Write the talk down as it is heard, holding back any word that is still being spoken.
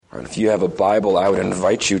All right, if you have a Bible, I would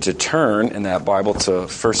invite you to turn in that Bible to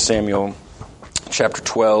 1 Samuel chapter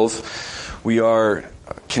 12. We are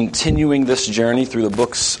continuing this journey through the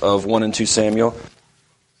books of 1 and 2 Samuel.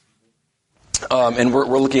 And we're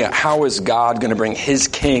looking at how is God going to bring his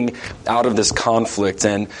king out of this conflict.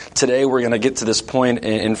 And today we're going to get to this point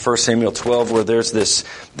in 1 Samuel 12 where there's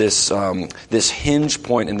this hinge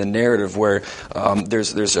point in the narrative where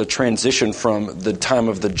there's a transition from the time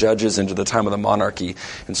of the judges into the time of the monarchy.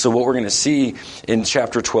 And so what we're going to see in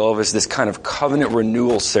chapter 12 is this kind of covenant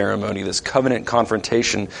renewal ceremony, this covenant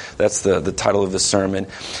confrontation. That's the title of the sermon.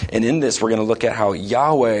 And in this we're going to look at how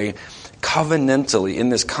Yahweh covenantally, in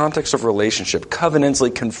this context of relationship,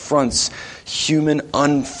 covenantally confronts human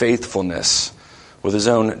unfaithfulness with his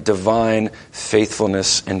own divine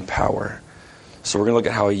faithfulness and power. So we're going to look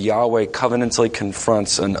at how Yahweh covenantally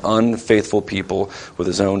confronts an unfaithful people with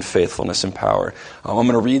his own faithfulness and power. I'm going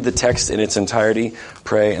to read the text in its entirety,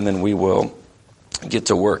 pray, and then we will get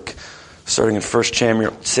to work. Starting in 1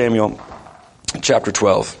 Samuel chapter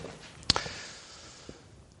 12.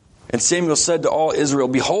 And Samuel said to all Israel,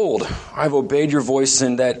 "Behold, I have obeyed your voice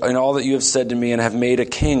in all that you have said to me, and have made a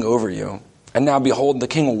king over you. And now behold, the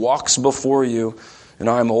king walks before you, and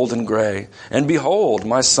I am old and gray. And behold,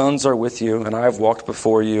 my sons are with you, and I have walked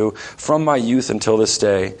before you from my youth until this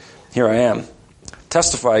day. Here I am.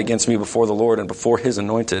 Testify against me before the Lord and before his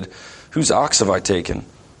anointed. Whose ox have I taken?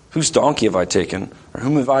 Whose donkey have I taken? Or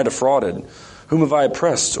whom have I defrauded? Whom have I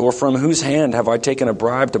oppressed? Or from whose hand have I taken a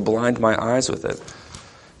bribe to blind my eyes with it?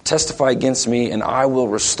 Testify against me, and I will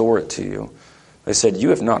restore it to you." They said, "You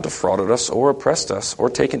have not defrauded us or oppressed us or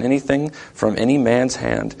taken anything from any man's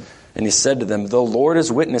hand." And he said to them, "The Lord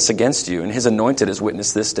is witness against you, and his anointed is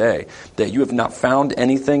witness this day, that you have not found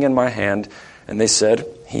anything in my hand." And they said,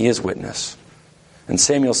 "He is witness." And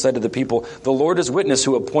Samuel said to the people, "The Lord is witness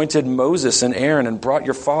who appointed Moses and Aaron and brought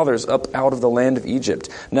your fathers up out of the land of Egypt.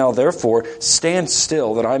 Now therefore stand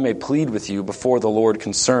still, that I may plead with you before the Lord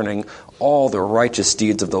concerning all the righteous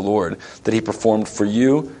deeds of the Lord that he performed for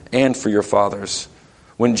you and for your fathers.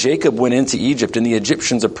 When Jacob went into Egypt and the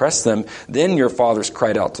Egyptians oppressed them, then your fathers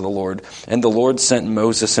cried out to the Lord. And the Lord sent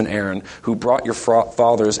Moses and Aaron, who brought your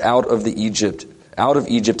fathers out of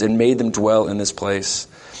Egypt and made them dwell in this place.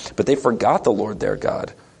 But they forgot the Lord their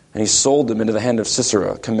God, and he sold them into the hand of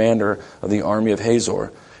Sisera, commander of the army of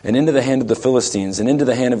Hazor, and into the hand of the Philistines, and into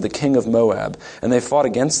the hand of the king of Moab, and they fought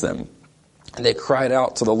against them. And they cried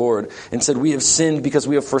out to the Lord and said, "We have sinned because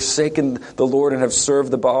we have forsaken the Lord and have served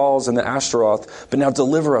the Baals and the Ashtaroth. But now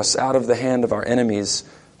deliver us out of the hand of our enemies,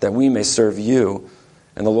 that we may serve you."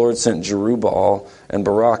 And the Lord sent Jerubbaal and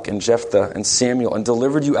Barak and Jephthah and Samuel and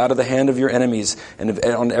delivered you out of the hand of your enemies and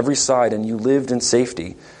on every side, and you lived in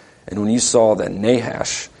safety. And when you saw that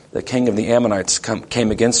Nahash, the king of the Ammonites,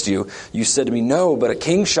 came against you, you said to me, "No, but a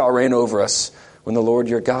king shall reign over us," when the Lord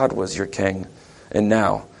your God was your king. And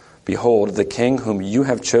now, behold, the king whom you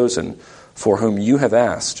have chosen, for whom you have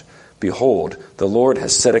asked, behold, the Lord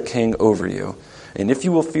has set a king over you. And if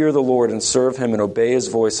you will fear the Lord and serve him and obey his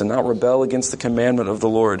voice and not rebel against the commandment of the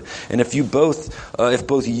Lord, and if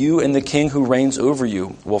both you and the king who reigns over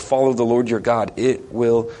you will follow the Lord your God, it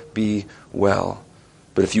will be well.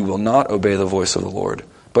 But if you will not obey the voice of the Lord,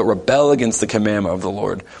 but rebel against the commandment of the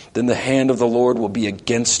Lord, then the hand of the Lord will be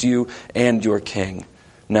against you and your king.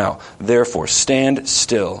 Now, therefore, stand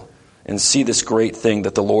still and see this great thing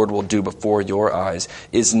that the Lord will do before your eyes.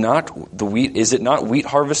 Is it not wheat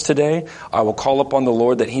harvest today? I will call upon the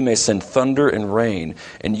Lord that he may send thunder and rain,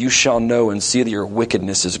 and you shall know and see that your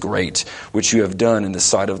wickedness is great, which you have done in the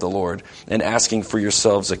sight of the Lord, and asking for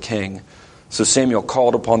yourselves a king. So Samuel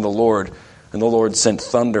called upon the Lord, and the Lord sent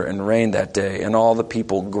thunder and rain that day, and all the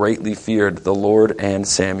people greatly feared the Lord and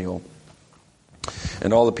Samuel.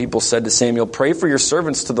 And all the people said to Samuel, "Pray for your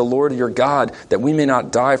servants to the Lord your God, that we may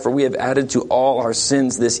not die, for we have added to all our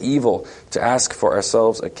sins this evil, to ask for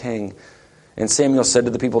ourselves a king." And Samuel said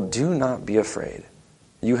to the people, "Do not be afraid.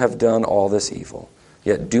 You have done all this evil.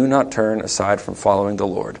 Yet do not turn aside from following the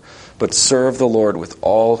Lord, but serve the Lord with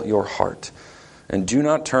all your heart. And do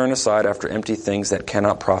not turn aside after empty things that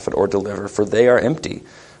cannot profit or deliver, for they are empty.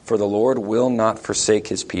 For the Lord will not forsake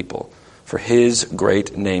his people, for his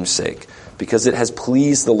great name's sake, because it has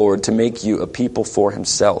pleased the Lord to make you a people for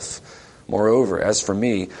himself. Moreover, as for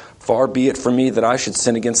me, far be it from me that I should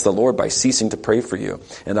sin against the Lord by ceasing to pray for you,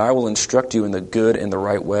 and I will instruct you in the good and the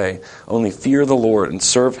right way. Only fear the Lord and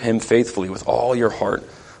serve him faithfully with all your heart.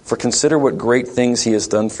 For consider what great things he has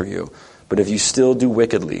done for you. But if you still do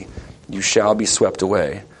wickedly, you shall be swept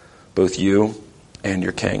away, both you and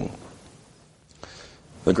your king."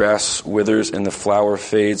 The grass withers and the flower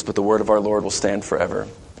fades, but the word of our Lord will stand forever.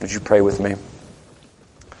 Would you pray with me?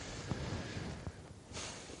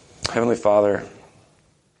 Heavenly Father,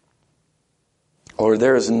 Lord,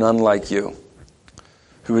 there is none like you,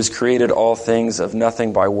 who has created all things of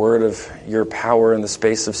nothing by word of your power in the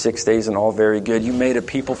space of 6 days, and all very good. You made a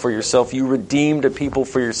people for yourself. You redeemed a people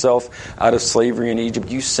for yourself out of slavery in Egypt.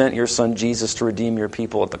 You sent your son Jesus to redeem your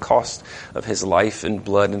people at the cost of his life and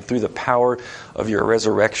blood. And through the power of your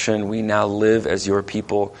resurrection, we now live as your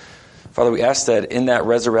people. Father, we ask that in that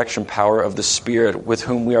resurrection power of the Spirit, with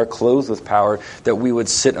whom we are clothed with power, that we would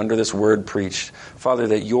sit under this word preached. Father,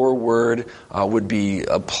 that your word would be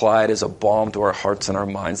applied as a balm to our hearts and our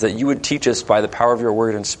minds, that you would teach us by the power of your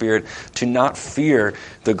word and Spirit to not fear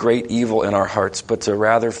the great evil in our hearts, but to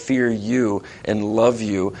rather fear you and love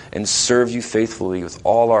you and serve you faithfully with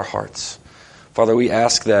all our hearts. Father, we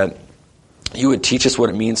ask that you would teach us what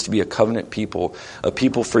it means to be a covenant people, a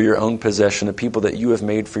people for your own possession, a people that you have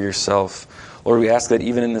made for yourself. Lord, we ask that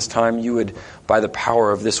even in this time you would, by the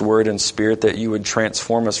power of this word and Spirit, that you would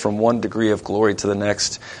transform us from one degree of glory to the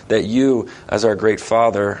next, that you, as our great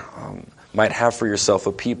Father, might have for yourself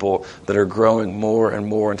a people that are growing more and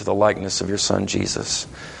more into the likeness of your Son, Jesus.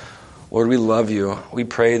 Lord, we love you. We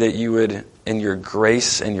pray that you would, in your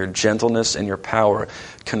grace and your gentleness and your power,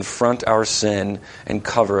 confront our sin and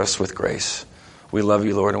cover us with grace. We love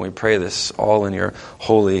you, Lord, and we pray this all in your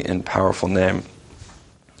holy and powerful name.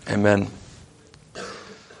 Amen.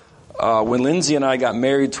 When Lindsay and I got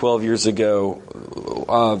married 12 years ago,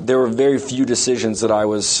 there were very few decisions that I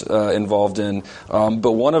was involved in.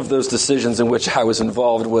 But one of those decisions in which I was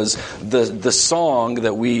involved was the song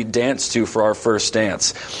that we danced to for our first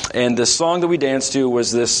dance. And the song that we danced to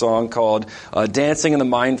was this song called Dancing in the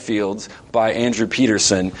Minefields by Andrew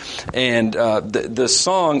Peterson. And the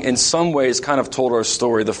song in some ways kind of told our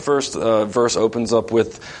story. The first verse opens up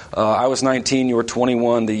with, I was 19, you were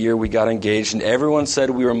 21, the year we got engaged. And everyone said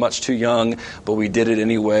we were much too young, but we did it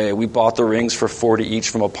anyway. We bought the rings for $40 each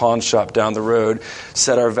from a pawn shop down the road,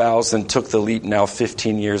 said our vows, and took the leap now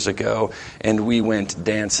 15 years ago, and we went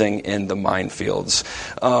dancing in the minefields.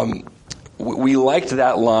 We liked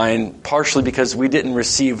that line partially because we didn't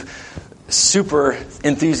receive super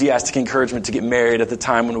enthusiastic encouragement to get married at the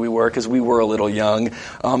time when we were, because we were a little young.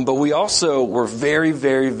 But we also were very,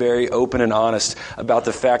 very, very open and honest about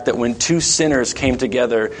the fact that when two sinners came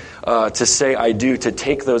together to say I do, to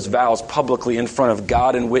take those vows publicly in front of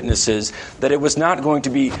God and witnesses, that it was not going to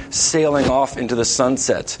be sailing off into the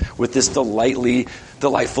sunset with this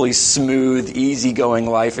delightfully smooth, easygoing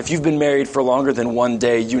life. If you've been married for longer than one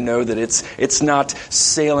day, you know that it's not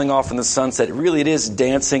sailing off in the sunset. Really, it is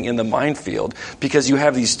dancing in the minefield, because you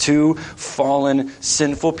have these two fallen,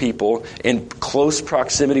 sinful people in close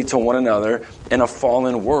proximity to one another in a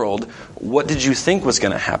fallen world. What did you think was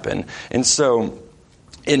going to happen? And so,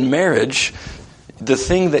 in marriage, the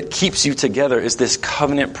thing that keeps you together is this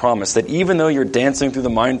covenant promise that even though you're dancing through the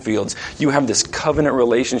minefields, you have this covenant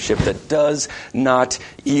relationship that does not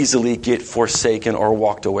easily get forsaken or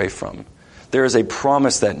walked away from. There is a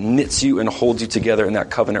promise that knits you and holds you together in that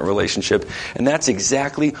covenant relationship. And that's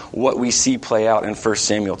exactly what we see play out in 1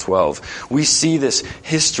 Samuel 12. We see this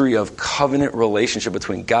history of covenant relationship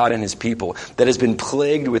between God and his people that has been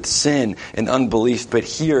plagued with sin and unbelief. But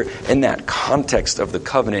here, in that context of the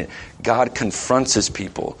covenant, God confronts his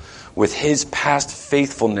people with his past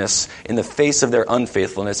faithfulness in the face of their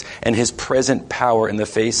unfaithfulness and his present power in the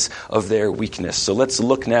face of their weakness. So let's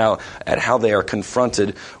look now at how they are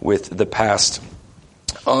confronted with the past.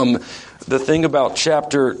 The thing about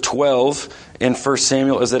chapter 12 in 1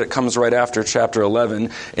 Samuel is that it comes right after chapter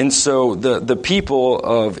 11. And so the people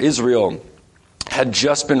of Israel had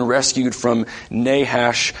just been rescued from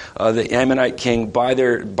Nahash, the Ammonite king, by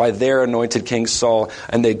their anointed king Saul,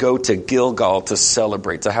 and they go to Gilgal to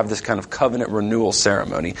celebrate, to have this kind of covenant renewal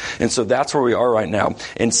ceremony. And so that's where we are right now.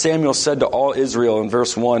 And Samuel said to all Israel in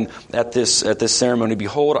verse 1 at this ceremony,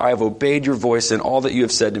 "Behold, I have obeyed your voice in all that you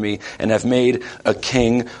have said to me, and have made a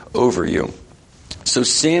king over you." So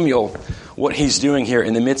Samuel, what he's doing here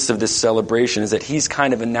in the midst of this celebration is that he's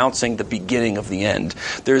kind of announcing the beginning of the end.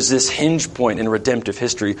 There's this hinge point in redemptive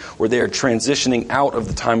history where they are transitioning out of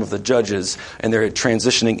the time of the judges and they're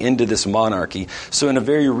transitioning into this monarchy. So in a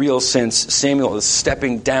very real sense, Samuel is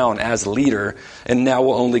stepping down as leader and now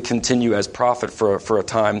will only continue as prophet for a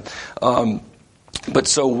time. But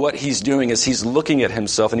so what he's doing is he's looking at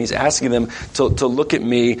himself and he's asking them to look at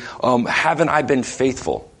me. Haven't I been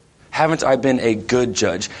faithful? Haven't I been a good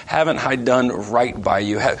judge? Haven't I done right by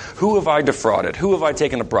you? Who have I defrauded? Who have I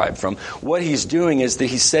taken a bribe from? What he's doing is that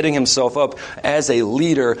he's setting himself up as a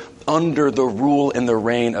leader under the rule and the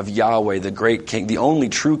reign of Yahweh, the great king, the only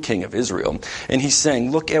true king of Israel. And he's saying,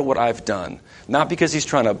 look at what I've done. Not because he's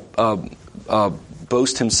trying to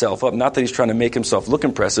boast himself up, not that he's trying to make himself look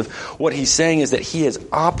impressive. What he's saying is that he has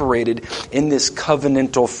operated in this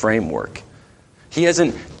covenantal framework. He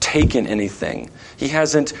hasn't taken anything. He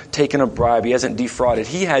hasn't taken a bribe. He hasn't defrauded.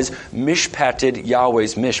 He has mishpated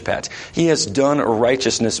Yahweh's mishpat. He has done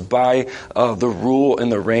righteousness by the rule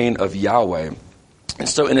and the reign of Yahweh. And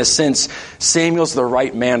so in a sense, Samuel's the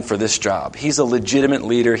right man for this job. He's a legitimate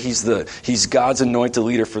leader. He's God's anointed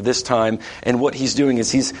leader for this time. And what he's doing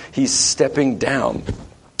is he's stepping down.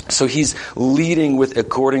 So he's leading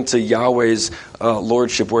according to Yahweh's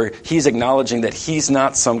lordship, where he's acknowledging that he's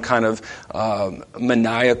not some kind of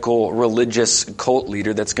maniacal religious cult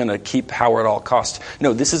leader that's going to keep power at all costs.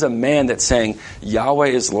 No, this is a man that's saying, Yahweh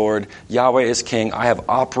is Lord, Yahweh is King. I have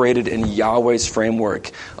operated in Yahweh's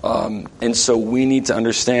framework. And so we need to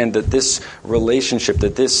understand that this relationship,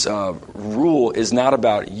 that this rule is not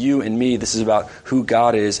about you and me. This is about who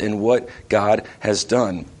God is and what God has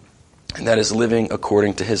done. And that is living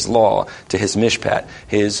according to his law, to his mishpat,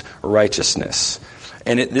 his righteousness.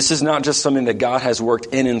 And this is not just something that God has worked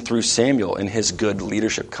in and through Samuel in his good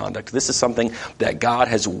leadership conduct. This is something that God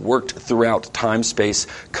has worked throughout time, space,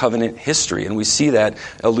 covenant history. And we see that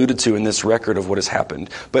alluded to in this record of what has happened.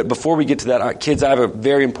 But before we get to that, kids, I have a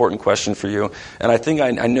very important question for you. And I think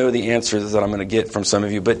I know the answers that I'm going to get from some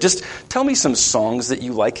of you. But just tell me some songs that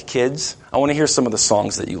you like, kids. I want to hear some of the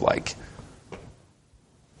songs that you like.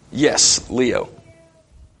 Yes, Leo.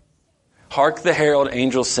 Hark the herald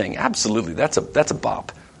angels sing. Absolutely, that's a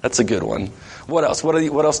bop. That's a good one. What else?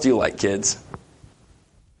 What else do you like, kids?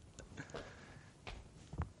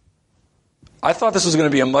 I thought this was going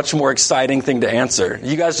to be a much more exciting thing to answer.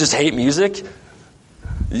 You guys just hate music?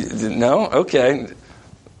 No? Okay.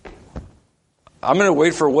 I'm going to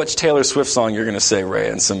wait for which Taylor Swift song you're going to say, Ray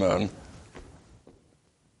and Simone.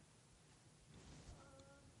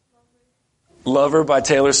 Lover by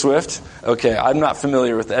Taylor Swift? Okay, I'm not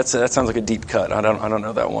familiar with that. That sounds like a deep cut. I don't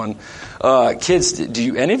know that one. Kids,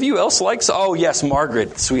 do any of you else like? Oh yes,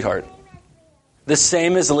 Margaret, sweetheart. The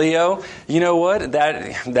same as Leo. You know what?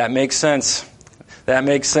 That makes sense. That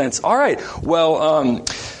makes sense. All right. Well,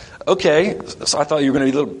 okay. So I thought you were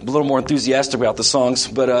going to be a little more enthusiastic about the songs,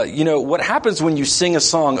 but what happens when you sing a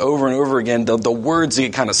song over and over again? The words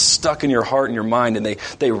get kind of stuck in your heart and your mind, and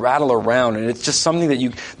they rattle around, and it's just something that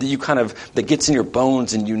you kind of that gets in your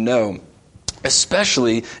bones, and you know.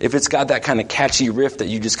 Especially if it's got that kind of catchy riff that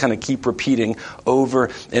you just kind of keep repeating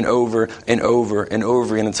over and over and over and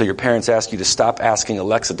over again until your parents ask you to stop asking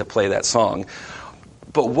Alexa to play that song.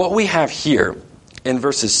 But what we have here in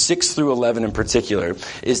verses 6 through 11 in particular,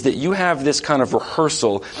 is that you have this kind of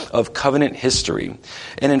rehearsal of covenant history.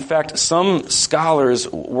 And in fact, some scholars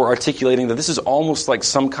were articulating that this is almost like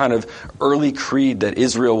some kind of early creed that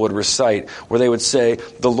Israel would recite, where they would say,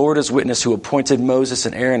 "The Lord is witness who appointed Moses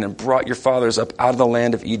and Aaron and brought your fathers up out of the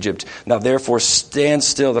land of Egypt. Now therefore stand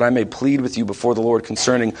still that I may plead with you before the Lord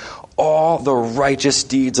concerning all the righteous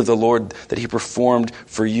deeds of the Lord that he performed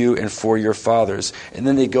for you and for your fathers." And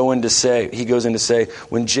then he goes into say,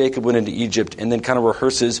 when Jacob went into Egypt, and then kind of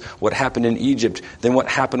rehearses what happened in Egypt, then what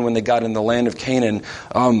happened when they got in the land of Canaan.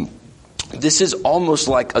 This is almost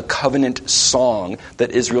like a covenant song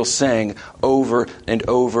that Israel sang over and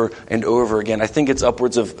over and over again. I think it's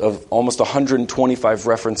upwards of almost 125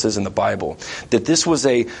 references in the Bible. That this was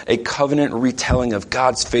a covenant retelling of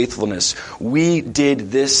God's faithfulness. We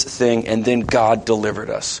did this thing and then God delivered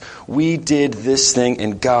us. We did this thing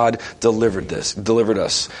and God delivered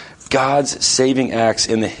us. God's saving acts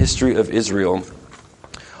in the history of Israel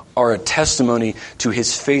are a testimony to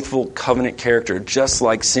his faithful covenant character, just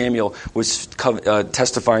like Samuel was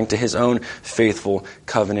testifying to his own faithful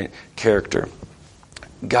covenant character.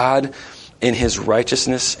 God, in his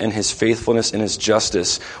righteousness and his faithfulness and his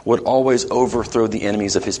justice, would always overthrow the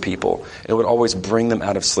enemies of his people. It would always bring them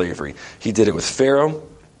out of slavery. He did it with Pharaoh.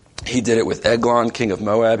 He did it with Eglon, king of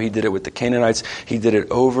Moab. He did it with the Canaanites. He did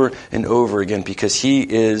it over and over again because he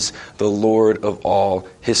is the Lord of all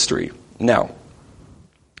history. Now,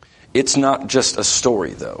 it's not just a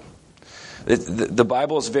story, though. The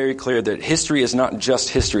Bible is very clear that history is not just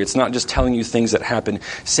history. It's not just telling you things that happen.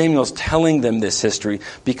 Samuel's telling them this history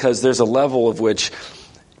because there's a level of which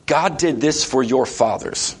God did this for your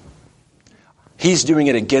fathers. He's doing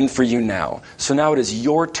it again for you now. So now it is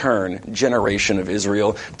your turn, generation of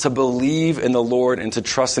Israel, to believe in the Lord and to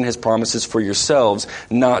trust in his promises for yourselves,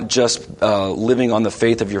 not just living on the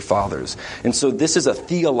faith of your fathers. And so this is a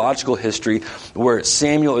theological history where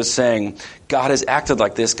Samuel is saying, God has acted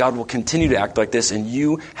like this, God will continue to act like this, and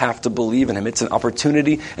you have to believe in him. It's an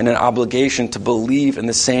opportunity and an obligation to believe in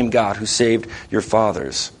the same God who saved your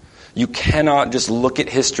fathers. You cannot just look at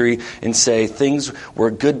history and say things were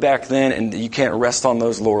good back then and you can't rest on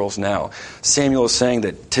those laurels now. Samuel is saying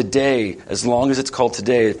that today, as long as it's called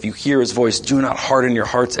today, if you hear his voice, do not harden your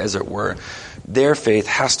hearts, as it were. Their faith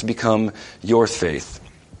has to become your faith.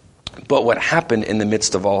 But what happened in the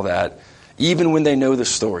midst of all that, even when they know the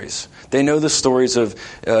stories of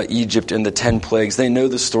Egypt and the 10 plagues. They know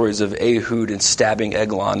the stories of Ehud and stabbing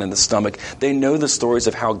Eglon in the stomach. They know the stories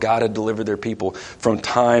of how God had delivered their people from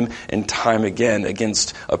time and time again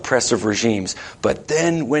against oppressive regimes. But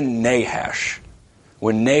then when Nahash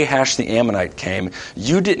the Ammonite came,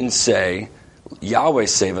 you didn't say, Yahweh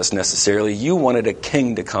save us necessarily. You wanted a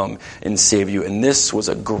king to come and save you. And this was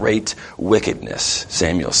a great wickedness,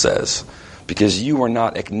 Samuel says. Because you were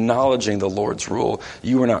not acknowledging the Lord's rule.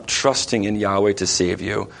 You were not trusting in Yahweh to save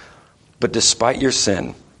you. But despite your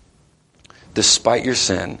sin, despite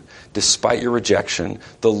your rejection,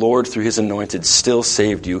 the Lord through his anointed still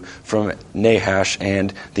saved you from Nahash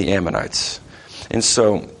and the Ammonites. And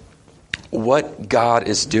so what God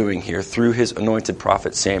is doing here through his anointed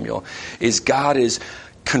prophet Samuel is God is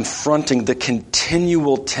confronting the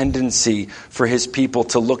continual tendency for his people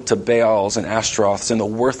to look to Baals and Ashtaroths and the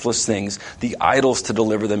worthless things, the idols, to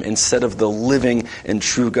deliver them instead of the living and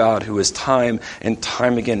true God who has time and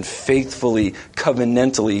time again faithfully,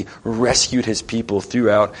 covenantally rescued his people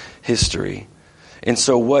throughout history. And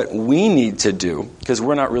so what we need to do, because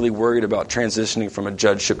we're not really worried about transitioning from a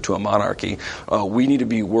judgeship to a monarchy, we need to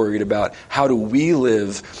be worried about how do we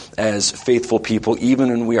live as faithful people even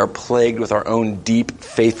when we are plagued with our own deep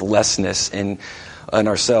faithlessness in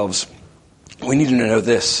ourselves. We need to know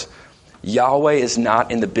this. Yahweh is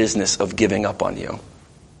not in the business of giving up on you.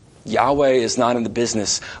 Yahweh is not in the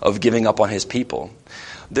business of giving up on his people.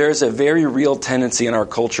 There's a very real tendency in our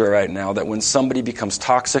culture right now that when somebody becomes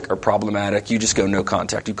toxic or problematic, you just go no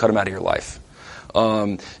contact. You cut them out of your life.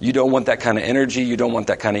 You don't want that kind of energy. You don't want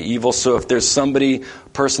that kind of evil. So if there's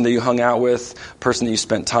person that you hung out with, person that you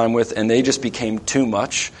spent time with, and they just became too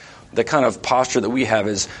much, the kind of posture that we have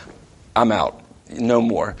is, I'm out. No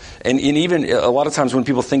more. And even a lot of times when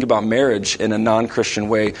people think about marriage in a non-Christian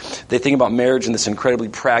way, they think about marriage in this incredibly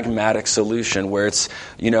pragmatic solution where it's,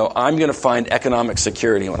 I'm going to find economic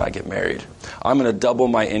security when I get married. I'm going to double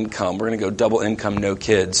my income. We're going to go double income, no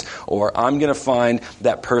kids. Or I'm going to find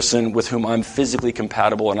that person with whom I'm physically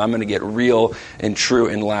compatible and I'm going to get real and true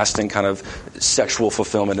and lasting kind of sexual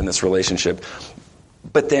fulfillment in this relationship.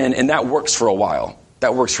 But then, and that works for a while.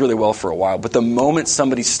 That works really well for a while. But the moment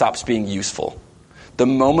somebody stops being useful, the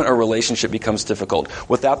moment a relationship becomes difficult,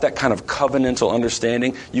 without that kind of covenantal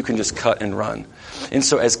understanding, you can just cut and run. And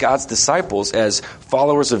so as God's disciples, as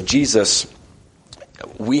followers of Jesus,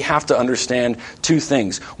 we have to understand two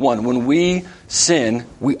things. One, when we sin,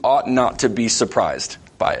 we ought not to be surprised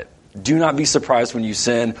by it. Do not be surprised when you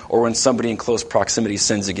sin or when somebody in close proximity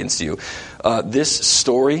sins against you. This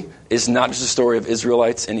story is not just a story of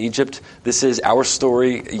Israelites in Egypt. This is our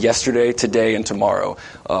story yesterday, today, and tomorrow.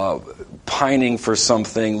 Pining for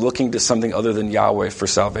something, looking to something other than Yahweh for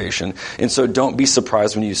salvation. And so don't be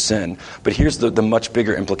surprised when you sin. But here's the much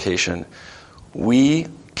bigger implication. We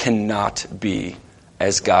cannot be,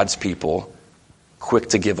 as God's people, quick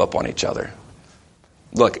to give up on each other.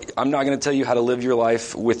 Look, I'm not going to tell you how to live your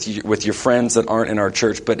life with your friends that aren't in our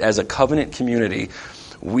church, but as a covenant community,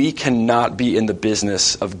 we cannot be in the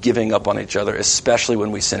business of giving up on each other, especially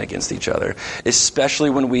when we sin against each other, especially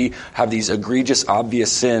when we have these egregious,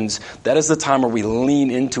 obvious sins. That is the time where we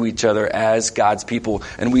lean into each other as God's people,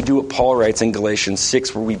 and we do what Paul writes in Galatians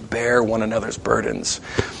 6, where we bear one another's burdens.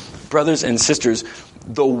 Brothers and sisters,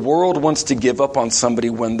 the world wants to give up on somebody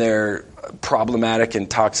when they're problematic and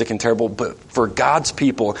toxic and terrible, but for God's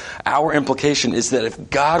people, our implication is that if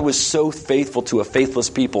God was so faithful to a faithless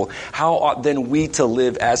people, how ought then we to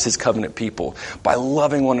live as his covenant people? By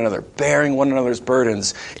loving one another, bearing one another's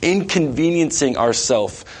burdens, inconveniencing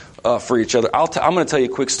ourselves for each other. I'm going to tell you a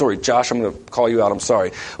quick story. Josh, I'm going to call you out. I'm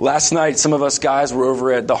sorry. Last night, some of us guys were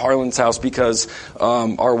over at the Harlan's house because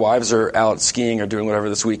our wives are out skiing or doing whatever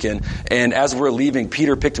this weekend. And as we're leaving,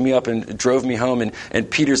 Peter picked me up and drove me home.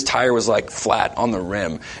 And Peter's tire was like flat on the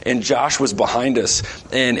rim. And Josh was behind us.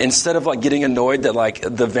 And instead of like getting annoyed that like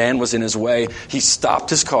the van was in his way, he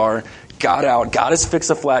stopped his car, got out, got his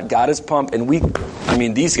fix-a-flat, got his pump, and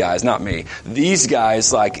these guys, not me, these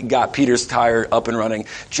guys like got Peter's tire up and running.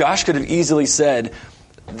 Josh could have easily said,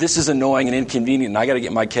 this is annoying and inconvenient, and I got to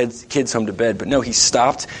get my kids home to bed. But no, he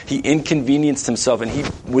stopped. He inconvenienced himself, and he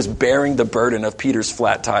was bearing the burden of Peter's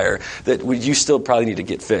flat tire that you still probably need to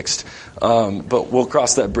get fixed. But we'll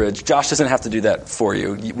cross that bridge. Josh doesn't have to do that for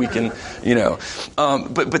you. We can,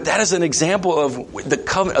 But that is an example of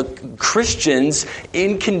the Christians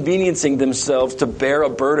inconveniencing themselves to bear a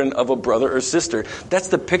burden of a brother or sister. That's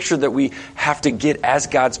the picture that we have to get as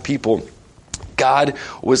God's people. God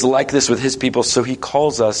was like this with his people, so he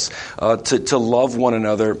calls us to love one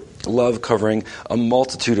another, love covering a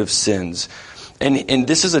multitude of sins. And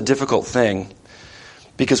this is a difficult thing,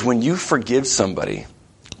 because when you forgive somebody,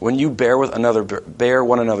 when you bear one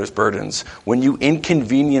another's burdens, when you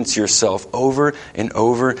inconvenience yourself over and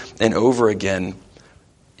over and over again,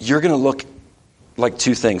 you're going to look like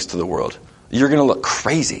two things to the world. You're going to look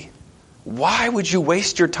crazy. Why would you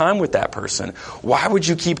waste your time with that person? Why would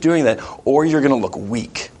you keep doing that? Or you're going to look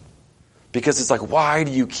weak. Because it's like, why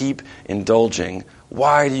do you keep indulging?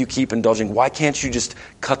 Why do you keep indulging? Why can't you just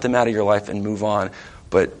cut them out of your life and move on?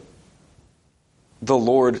 But the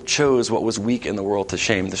Lord chose what was weak in the world to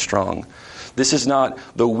shame the strong. This is not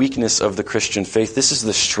the weakness of the Christian faith. This is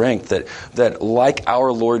the strength that like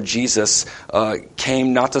our Lord Jesus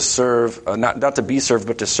came not to serve, not to be served,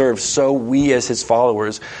 but to serve. So we as his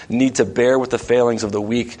followers need to bear with the failings of the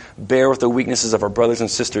weak, bear with the weaknesses of our brothers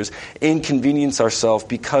and sisters, inconvenience ourselves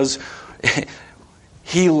because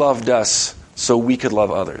he loved us so we could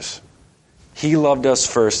love others. He loved us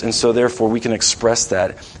first, and so therefore we can express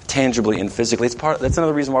that tangibly and physically. That's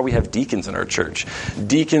another reason why we have deacons in our church.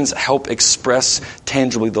 Deacons help express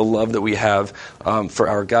tangibly the love that we have for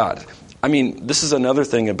our God. I mean, this is another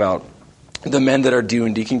thing about the men that are due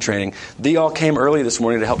in deacon training. They all came early this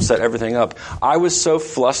morning to help set everything up. I was so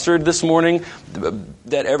flustered this morning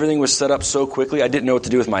that everything was set up so quickly, I didn't know what to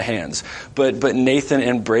do with my hands. But Nathan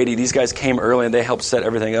and Brady, these guys came early and they helped set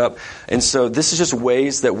everything up. And so this is just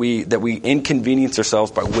ways that we inconvenience ourselves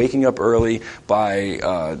by waking up early,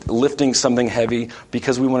 by lifting something heavy,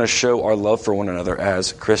 because we want to show our love for one another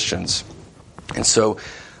as Christians. And so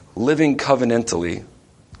living covenantally,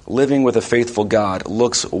 living with a faithful God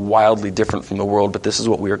looks wildly different from the world, but this is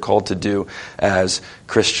what we are called to do as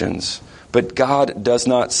Christians. But God does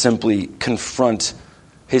not simply confront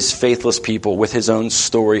his faithless people with his own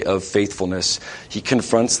story of faithfulness. He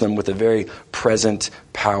confronts them with a very present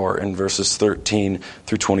power in verses 13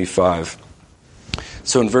 through 25.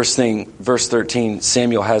 So in verse 13,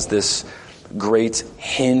 Samuel has this great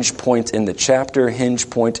hinge point in the chapter, hinge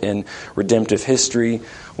point in redemptive history,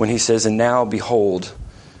 when he says, "And now, behold,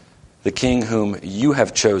 the king whom you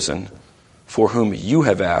have chosen, for whom you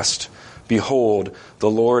have asked, behold, the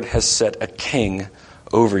Lord has set a king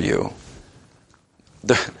over you."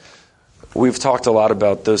 We've talked a lot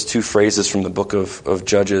about those two phrases from the book of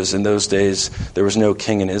Judges. In those days, there was no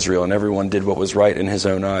king in Israel, and everyone did what was right in his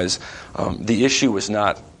own eyes. The issue was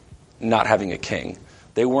not having a king.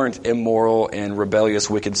 They weren't immoral and rebellious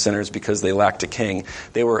wicked sinners because they lacked a king.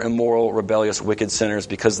 They were immoral, rebellious, wicked sinners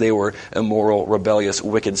because they were immoral, rebellious,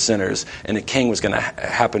 wicked sinners. And a king was going to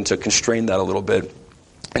happen to constrain that a little bit.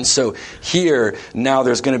 And so here, now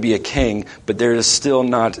there's going to be a king, but there is still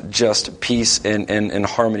not just peace and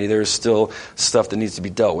harmony. There is still stuff that needs to be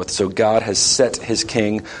dealt with. So God has set his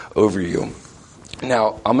king over you.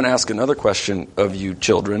 Now, I'm going to ask another question of you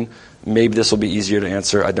children. Maybe this will be easier to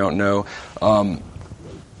answer. I don't know.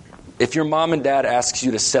 If your mom and dad asks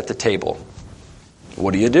you to set the table,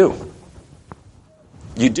 what do?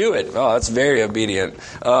 You do it. Oh, that's very obedient.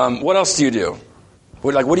 What else do you do?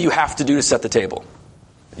 What do you have to do to set the table?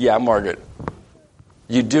 Yeah, Margaret.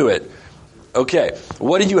 You do it. Okay.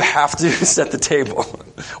 What do you have to do to set the table?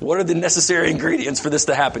 What are the necessary ingredients for this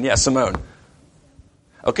to happen? Yeah, Simone.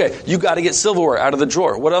 Okay. You got to get silverware out of the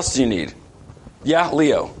drawer. What else do you need? Yeah,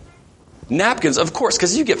 Leo. Napkins, of course,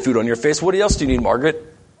 because you get food on your face. What else do you need, Margaret?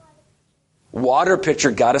 Water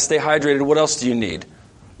pitcher, got to stay hydrated. What else do you need?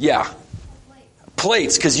 Yeah.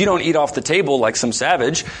 Plates, because you don't eat off the table like some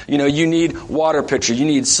savage. You need water pitcher, you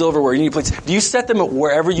need silverware, you need plates. Do you set them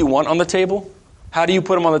wherever you want on the table? How do you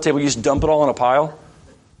put them on the table? You just dump it all in a pile?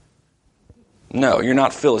 No, you're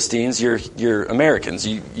not Philistines. You're Americans.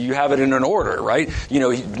 You have it in an order, right?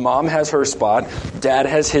 Mom has her spot. Dad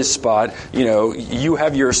has his spot. You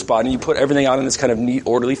have your spot, and you put everything out in this kind of neat,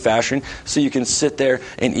 orderly fashion so you can sit there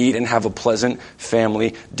and eat and have a pleasant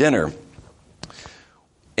family dinner.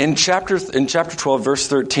 In chapter 12, verse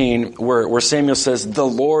 13, where Samuel says, "The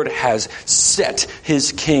Lord has set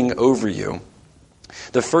his king over you,"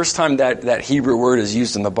 the first time that Hebrew word is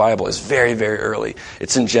used in the Bible is very, very early.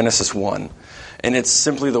 It's in Genesis 1. And it's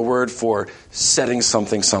simply the word for setting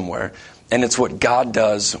something somewhere. And it's what God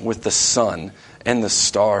does with the sun and the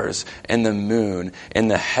stars and the moon and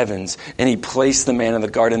the heavens, and he placed the man in the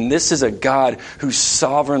garden. This is a God who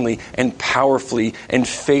sovereignly and powerfully and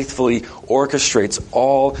faithfully orchestrates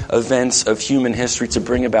all events of human history to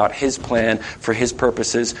bring about his plan for his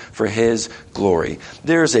purposes, for his glory.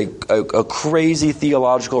 There's a crazy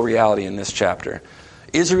theological reality in this chapter.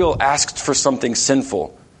 Israel asked for something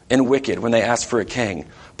sinful and wicked when they asked for a king.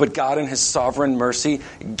 But God in his sovereign mercy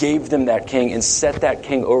gave them that king and set that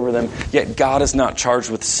king over them. Yet God is not charged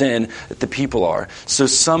with sin that the people are. So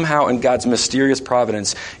somehow in God's mysterious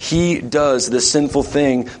providence, he does the sinful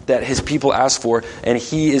thing that his people ask for, and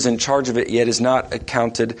he is in charge of it, yet is not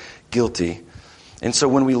accounted guilty. And so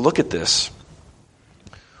when we look at this,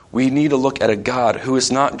 we need to look at a God who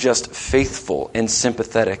is not just faithful and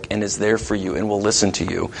sympathetic and is there for you and will listen to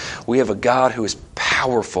you. We have a God who is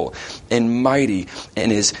powerful and mighty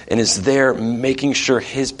and is there making sure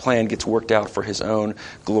his plan gets worked out for his own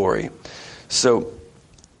glory. So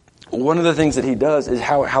one of the things that he does is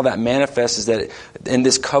how that manifests is that in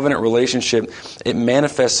this covenant relationship, it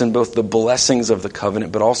manifests in both the blessings of the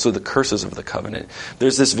covenant, but also the curses of the covenant.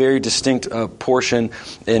 There's this very distinct portion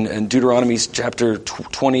in Deuteronomy chapter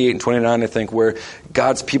 28 and 29, I think, where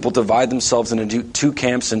God's people divide themselves into two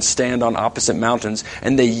camps and stand on opposite mountains,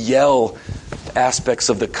 and they yell aspects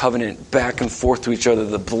of the covenant back and forth to each other,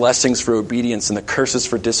 the blessings for obedience and the curses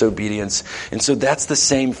for disobedience. And so that's the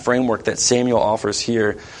same framework that Samuel offers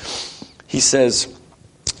here. He says,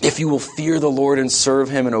 if you will fear the Lord and serve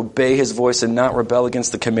him and obey his voice and not rebel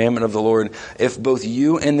against the commandment of the Lord, if both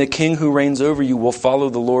you and the king who reigns over you will follow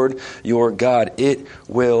the Lord your God, it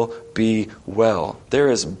will be well. There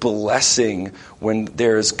is blessing when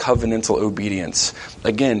there is covenantal obedience.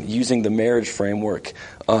 Again, using the marriage framework,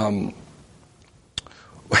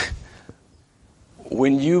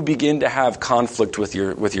 when you begin to have conflict with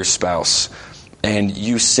your spouse and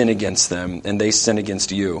you sin against them and they sin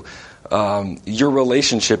against you, your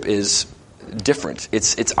relationship is different.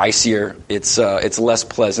 It's icier. It's less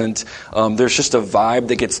pleasant. There's just a vibe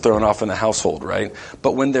that gets thrown off in the household, right?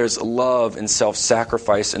 But when there's love and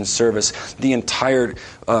self-sacrifice and service, the entire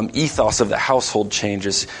ethos of the household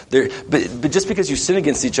changes. But just because you sin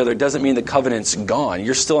against each other doesn't mean the covenant's gone.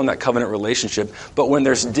 You're still in that covenant relationship. But when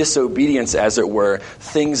there's disobedience, as it were,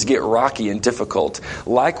 things get rocky and difficult.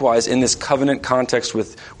 Likewise, in this covenant context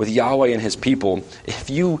with Yahweh and his people, if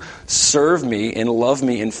you serve me and love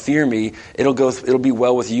me and fear me, it'll be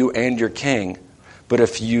well with you and your king. But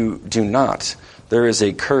if you do not, there is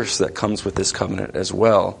a curse that comes with this covenant as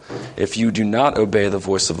well. If you do not obey the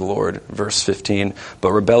voice of the Lord, verse 15,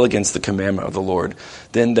 but rebel against the commandment of the Lord,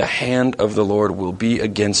 then the hand of the Lord will be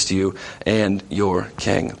against you and your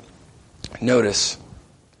king. Notice,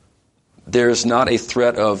 there is not a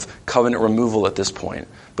threat of covenant removal at this point,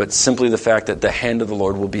 but simply the fact that the hand of the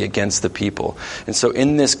Lord will be against the people. And so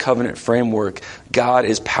in this covenant framework, God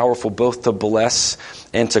is powerful both to bless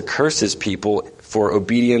and to curse his people for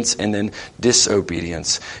obedience and then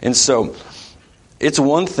disobedience. And so it's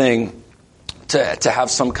one thing to have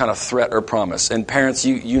some kind of threat or promise. And parents,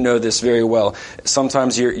 you know this very well.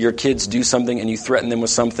 Sometimes your kids do something and you threaten them with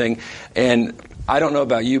something, and I don't know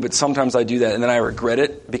about you, but sometimes I do that and then I regret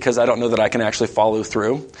it because I don't know that I can actually follow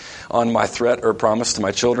through on my threat or promise to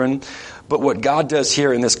my children. But what God does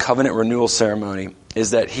here in this covenant renewal ceremony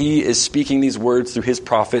is that he is speaking these words through his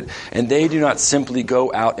prophet, and they do not simply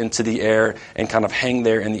go out into the air and kind of hang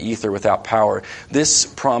there in the ether without power. This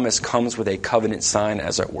promise comes with a covenant sign,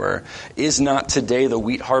 as it were. Is not today the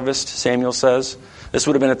wheat harvest, Samuel says? This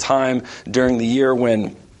would have been a time during the year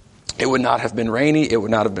when it would not have been rainy, it would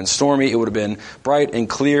not have been stormy, it would have been bright and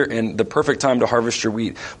clear and the perfect time to harvest your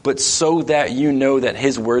wheat. But so that you know that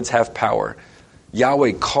his words have power,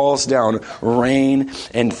 Yahweh calls down rain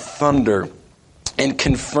and thunder and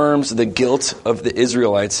confirms the guilt of the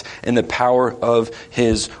Israelites and the power of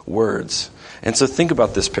his words. And so think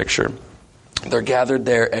about this picture. They're gathered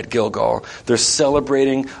there at Gilgal. They're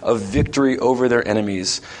celebrating a victory over their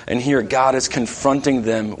enemies. And here God is confronting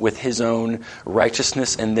them with his own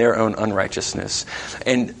righteousness and their own unrighteousness.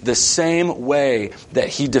 And the same way that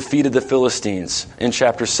he defeated the Philistines in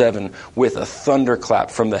chapter 7 with a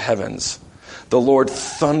thunderclap from the heavens, the Lord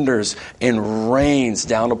thunders and rains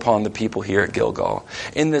down upon the people here at Gilgal.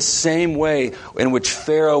 In the same way in which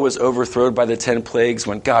Pharaoh was overthrown by the 10 plagues,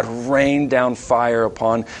 when God rained down fire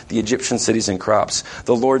upon the Egyptian cities and crops,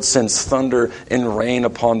 the Lord sends thunder and rain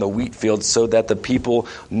upon the wheat fields so that the people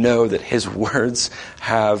know that his words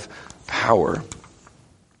have power.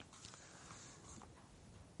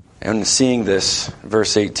 And seeing this,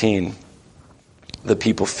 verse 18, the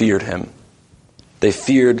people feared him. They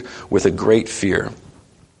feared with a great fear.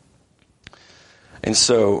 And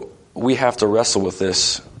so we have to wrestle with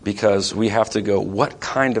this because we have to go, what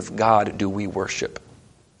kind of God do we worship?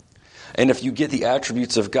 And if you get the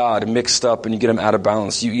attributes of God mixed up and you get them out of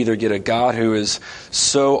balance, you either get a God who is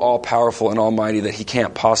so all-powerful and almighty that he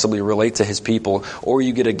can't possibly relate to his people, or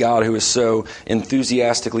you get a God who is so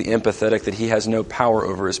enthusiastically empathetic that he has no power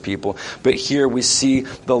over his people. But here we see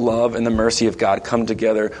the love and the mercy of God come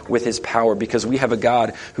together with his power, because we have a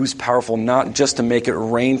God who's powerful not just to make it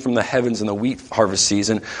rain from the heavens in the wheat harvest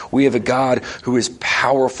season. We have a God who is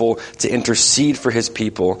powerful to intercede for his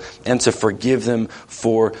people and to forgive them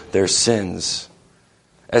for their sins.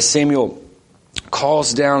 As Samuel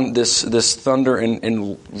calls down this thunder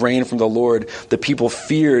and rain from the Lord, the people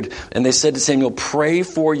feared, and they said to Samuel, "Pray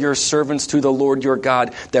for your servants to the Lord your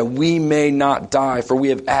God, that we may not die, for we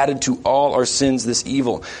have added to all our sins this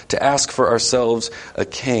evil, to ask for ourselves a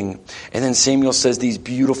king." And then Samuel says these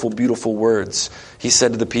beautiful, beautiful words. He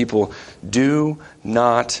said to the people, "Do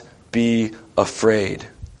not be afraid.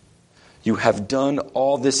 You have done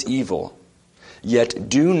all this evil. Yet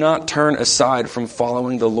do not turn aside from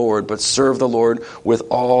following the Lord, but serve the Lord with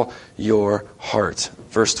all your heart."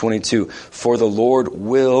 Verse 22, "For the Lord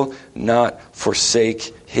will not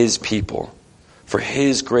forsake his people for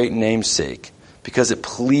his great name's sake, because it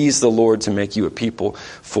pleased the Lord to make you a people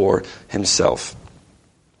for himself."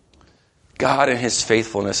 God in his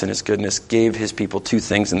faithfulness and his goodness gave his people two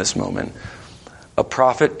things in this moment. A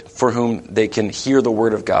prophet for whom they can hear the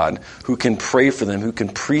word of God, who can pray for them, who can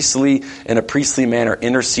in a priestly manner,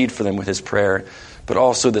 intercede for them with his prayer, but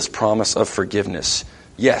also this promise of forgiveness.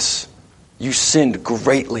 Yes, you sinned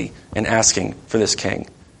greatly in asking for this king.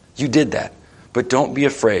 You did that, but don't be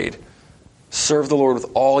afraid. Serve the Lord with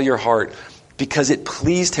all your heart, because it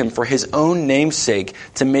pleased him for his own name's sake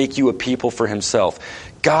to make you a people for himself.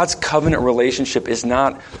 God's covenant relationship is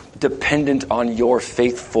not dependent on your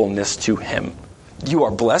faithfulness to him. You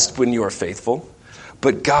are blessed when you are faithful,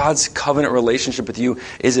 but God's covenant relationship with you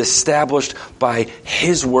is established by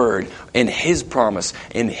his word and his promise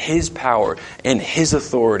and his power and his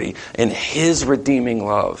authority and his redeeming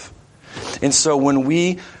love. And so when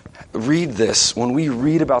we read this, when we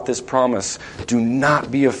read about this promise, do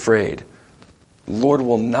not be afraid. Lord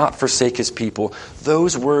will not forsake his people.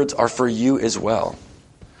 Those words are for you as well.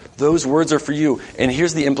 Those words are for you. And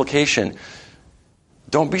here's the implication.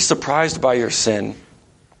 Don't be surprised by your sin.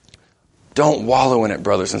 Don't wallow in it,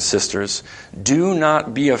 brothers and sisters. Do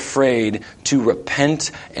not be afraid to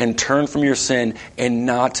repent and turn from your sin and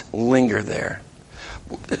not linger there.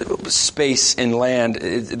 Space and land,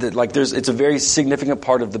 it's a very significant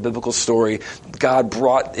part of the biblical story. God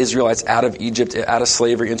brought Israelites out of Egypt, out of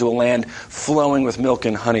slavery, into a land flowing with milk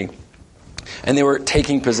and honey. And they were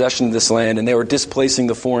taking possession of this land, and they were displacing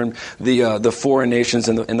the foreign nations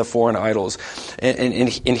and the foreign idols. And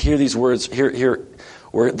hear these words here,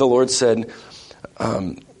 where the Lord said,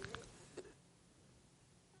 I'm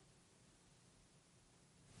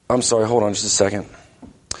sorry, hold on just a second.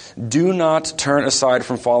 "Do not turn aside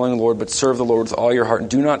from following the Lord, but serve the Lord with all your heart.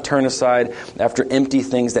 Do not turn aside after empty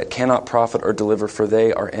things that cannot profit or deliver, for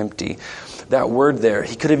they are empty." That word there,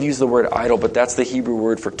 he could have used the word idol, but that's the Hebrew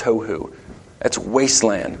word for tohu. That's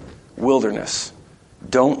wasteland, wilderness.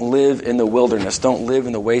 Don't live in the wilderness. Don't live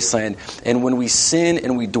in the wasteland. And when we sin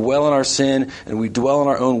and we dwell in our sin and we dwell in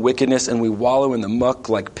our own wickedness and we wallow in the muck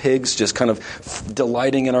like pigs, just kind of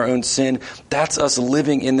delighting in our own sin, that's us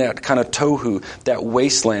living in that kind of tohu, that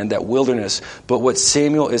wasteland, that wilderness. But what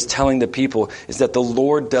Samuel is telling the people is that the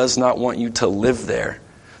Lord does not want you to live there.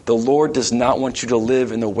 The Lord does not want you to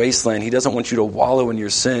live in the wasteland. He doesn't want you to wallow in your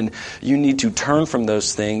sin. You need to turn from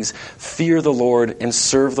those things, fear the Lord, and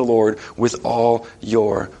serve the Lord with all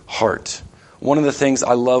your heart. One of the things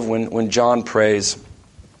I love when John prays,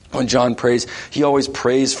 he always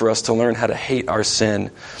prays for us to learn how to hate our sin.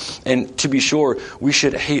 And to be sure, we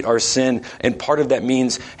should hate our sin. And part of that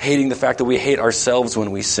means hating the fact that we hate ourselves when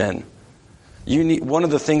we sin. One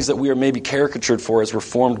of the things that we are maybe caricatured for as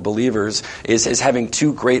Reformed believers is having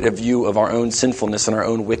too great a view of our own sinfulness and our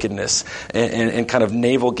own wickedness and kind of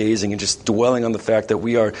navel-gazing and just dwelling on the fact that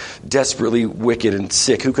we are desperately wicked and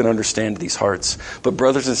sick. Who can understand these hearts? But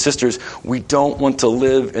brothers and sisters, we don't want to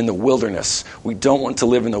live in the wilderness. We don't want to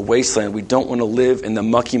live in the wasteland. We don't want to live in the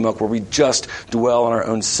mucky muck where we just dwell on our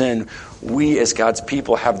own sin. We as God's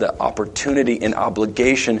people have the opportunity and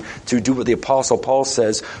obligation to do what the Apostle Paul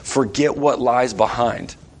says, forget what lies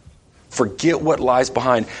behind. Forget what lies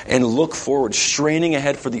behind and look forward, straining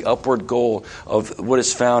ahead for the upward goal of what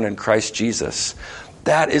is found in Christ Jesus.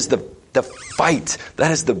 That is the fight.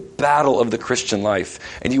 That is the battle of the Christian life.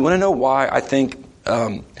 And you want to know why I think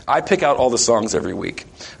I pick out all the songs every week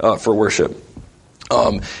for worship.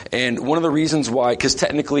 And one of the reasons why, because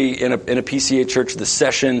technically in a PCA church, the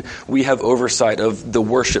session, we have oversight of the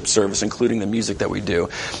worship service, including the music that we do.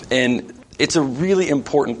 And it's a really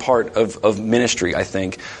important part of ministry, I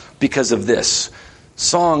think, because of this.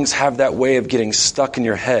 Songs have that way of getting stuck in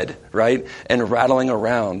your head, right? And rattling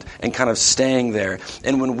around and kind of staying there.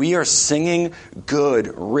 And when we are singing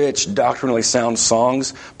good, rich, doctrinally sound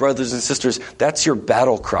songs, brothers and sisters, that's your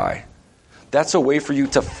battle cry. That's a way for you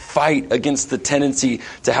to fight against the tendency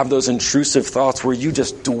to have those intrusive thoughts where you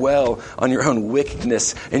just dwell on your own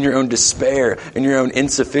wickedness and your own despair and your own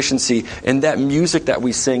insufficiency. And that music that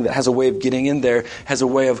we sing that has a way of getting in there has a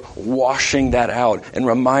way of washing that out and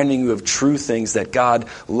reminding you of true things, that God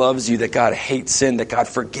loves you, that God hates sin, that God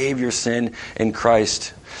forgave your sin in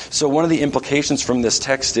Christ. So one of the implications from this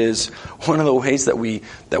text is one of the ways that we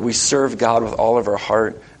serve God with all of our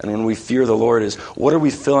heart and when we fear the Lord is, what are we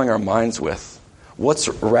filling our minds with? What's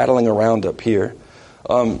rattling around up here?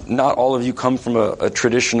 Not all of you come from a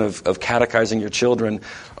tradition of catechizing your children,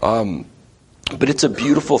 but it's a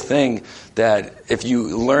beautiful thing that if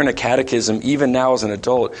you learn a catechism, even now as an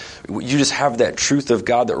adult, you just have that truth of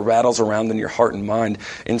God that rattles around in your heart and mind.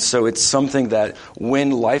 And so it's something that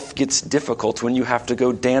when life gets difficult, when you have to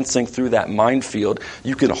go dancing through that minefield,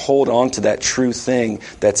 you can hold on to that true thing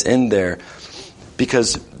that's in there.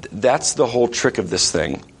 Because that's the whole trick of this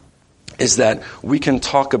thing, is that we can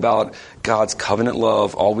talk about God's covenant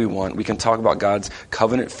love all we want. We can talk about God's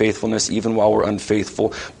covenant faithfulness even while we're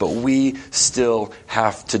unfaithful, but we still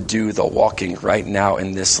have to do the walking right now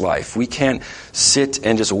in this life. We can't sit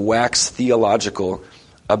and just wax theological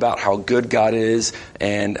about how good God is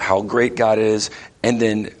and how great God is and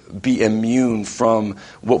then be immune from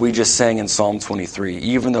what we just sang in Psalm 23.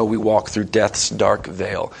 Even though we walk through death's dark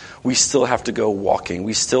veil, we still have to go walking.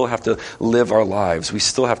 We still have to live our lives. We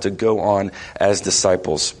still have to go on as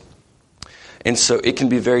disciples. And so it can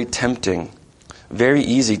be very tempting, very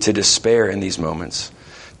easy to despair in these moments,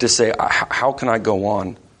 to say, how can I go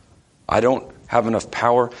on? I don't have enough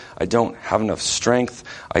power. I don't have enough strength.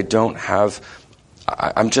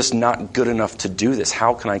 I'm just not good enough to do this.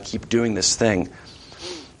 How can I keep doing this thing?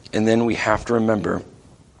 And then we have to remember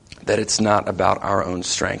that it's not about our own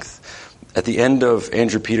strength. At the end of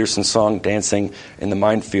Andrew Peterson's song, Dancing in the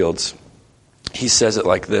Minefields, he says it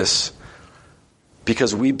like this: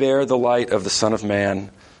 because we bear the light of the Son of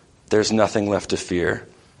Man, there's nothing left to fear.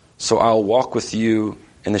 So I'll walk with you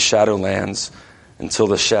in the shadowlands until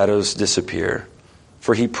the shadows disappear.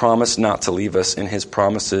 For he promised not to leave us, and his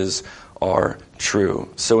promises are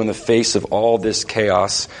true. So in the face of all this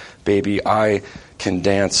chaos, baby, I can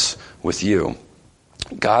dance with you.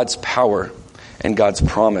 God's power and God's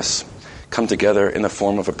promise come together in the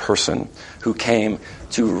form of a person who came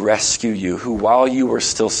to rescue you, who while you were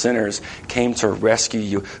still sinners came to rescue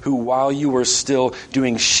you, who while you were still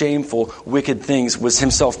doing shameful, wicked things was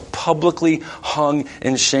himself publicly hung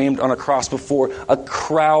and shamed on a cross before a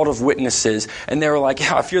crowd of witnesses. And they were like,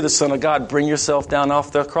 yeah, if you're the Son of God, bring yourself down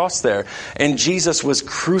off the cross there. And Jesus was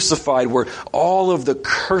crucified where all of the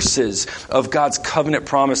curses of God's covenant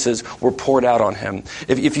promises were poured out on him.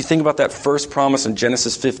 If you think about that first promise in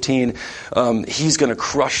Genesis 15, he's going to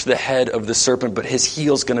crush the head of the serpent, but his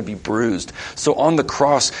heel's going to be bruised. So on the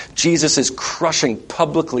cross, Jesus is crushing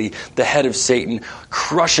publicly the head of Satan,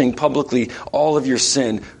 crushing publicly all of your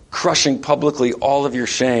sin, crushing publicly all of your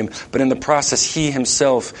shame. But in the process, he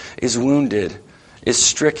himself is wounded, is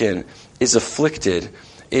stricken, is afflicted,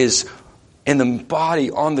 is in the body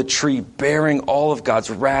on the tree bearing all of God's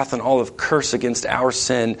wrath and all of curse against our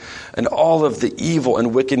sin and all of the evil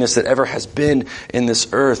and wickedness that ever has been in this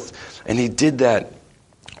earth. And he did that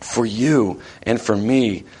for you and for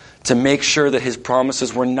me, to make sure that his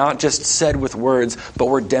promises were not just said with words, but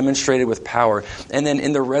were demonstrated with power. And then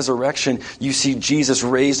in the resurrection, you see Jesus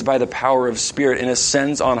raised by the power of Spirit and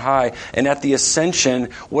ascends on high. And at the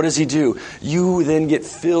ascension, what does he do? You then get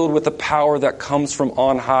filled with the power that comes from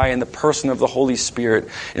on high in the person of the Holy Spirit.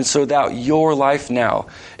 And so that your life now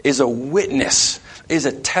is a witness, is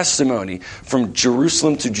a testimony from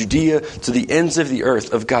Jerusalem to Judea to the ends of the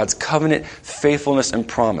earth of God's covenant, faithfulness, and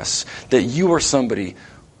promise. That you are somebody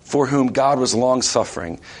for whom God was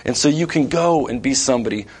long-suffering. And so you can go and be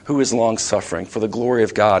somebody who is long-suffering for the glory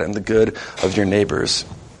of God and the good of your neighbors.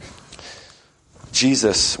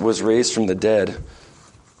 Jesus was raised from the dead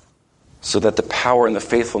so that the power and the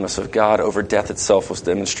faithfulness of God over death itself was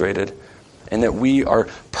demonstrated, and that we are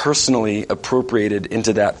personally appropriated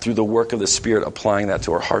into that through the work of the Spirit, applying that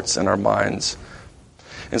to our hearts and our minds.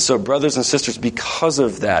 And so, brothers and sisters, because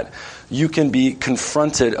of that, you can be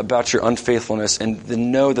confronted about your unfaithfulness and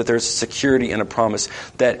then know that there's security and a promise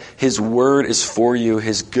that his word is for you,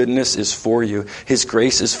 his goodness is for you, his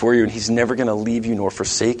grace is for you, and he's never going to leave you nor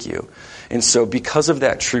forsake you. And so because of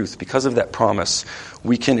that truth, because of that promise,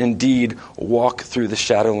 we can indeed walk through the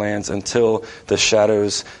shadowlands until the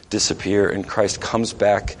shadows disappear and Christ comes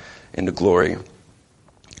back into glory.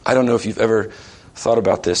 I don't know if you've ever thought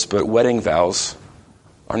about this, but wedding vows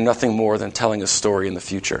are nothing more than telling a story in the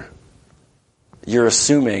future. You're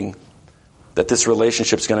assuming that this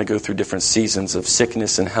relationship is going to go through different seasons of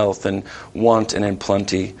sickness and health and want and in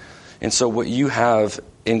plenty. And so what you have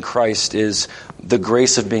in Christ is the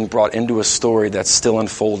grace of being brought into a story that's still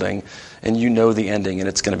unfolding, and you know the ending, and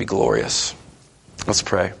it's going to be glorious. Let's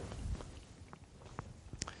pray.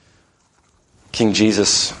 King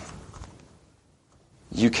Jesus,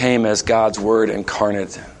 you came as God's word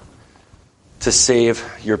incarnate to save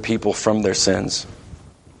your people from their sins.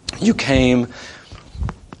 You came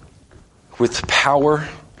with power,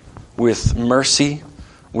 with mercy,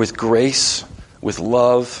 with grace, with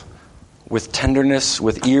love, with tenderness,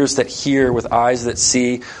 with ears that hear, with eyes that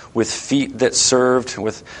see, with feet that served,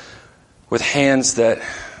 with hands that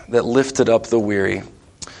lifted up the weary.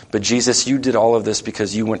 But Jesus, you did all of this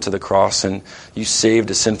because you went to the cross and you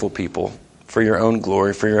saved a sinful people for your own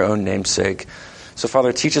glory, for your own name's sake. So,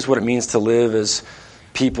 Father, teach us what it means to live as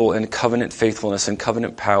people in covenant faithfulness and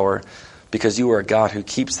covenant power, because you are a God who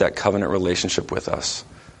keeps that covenant relationship with us.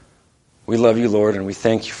 We love you, Lord, and we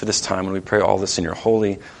thank you for this time, and we pray all this in your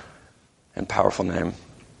holy and powerful name.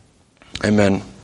 Amen.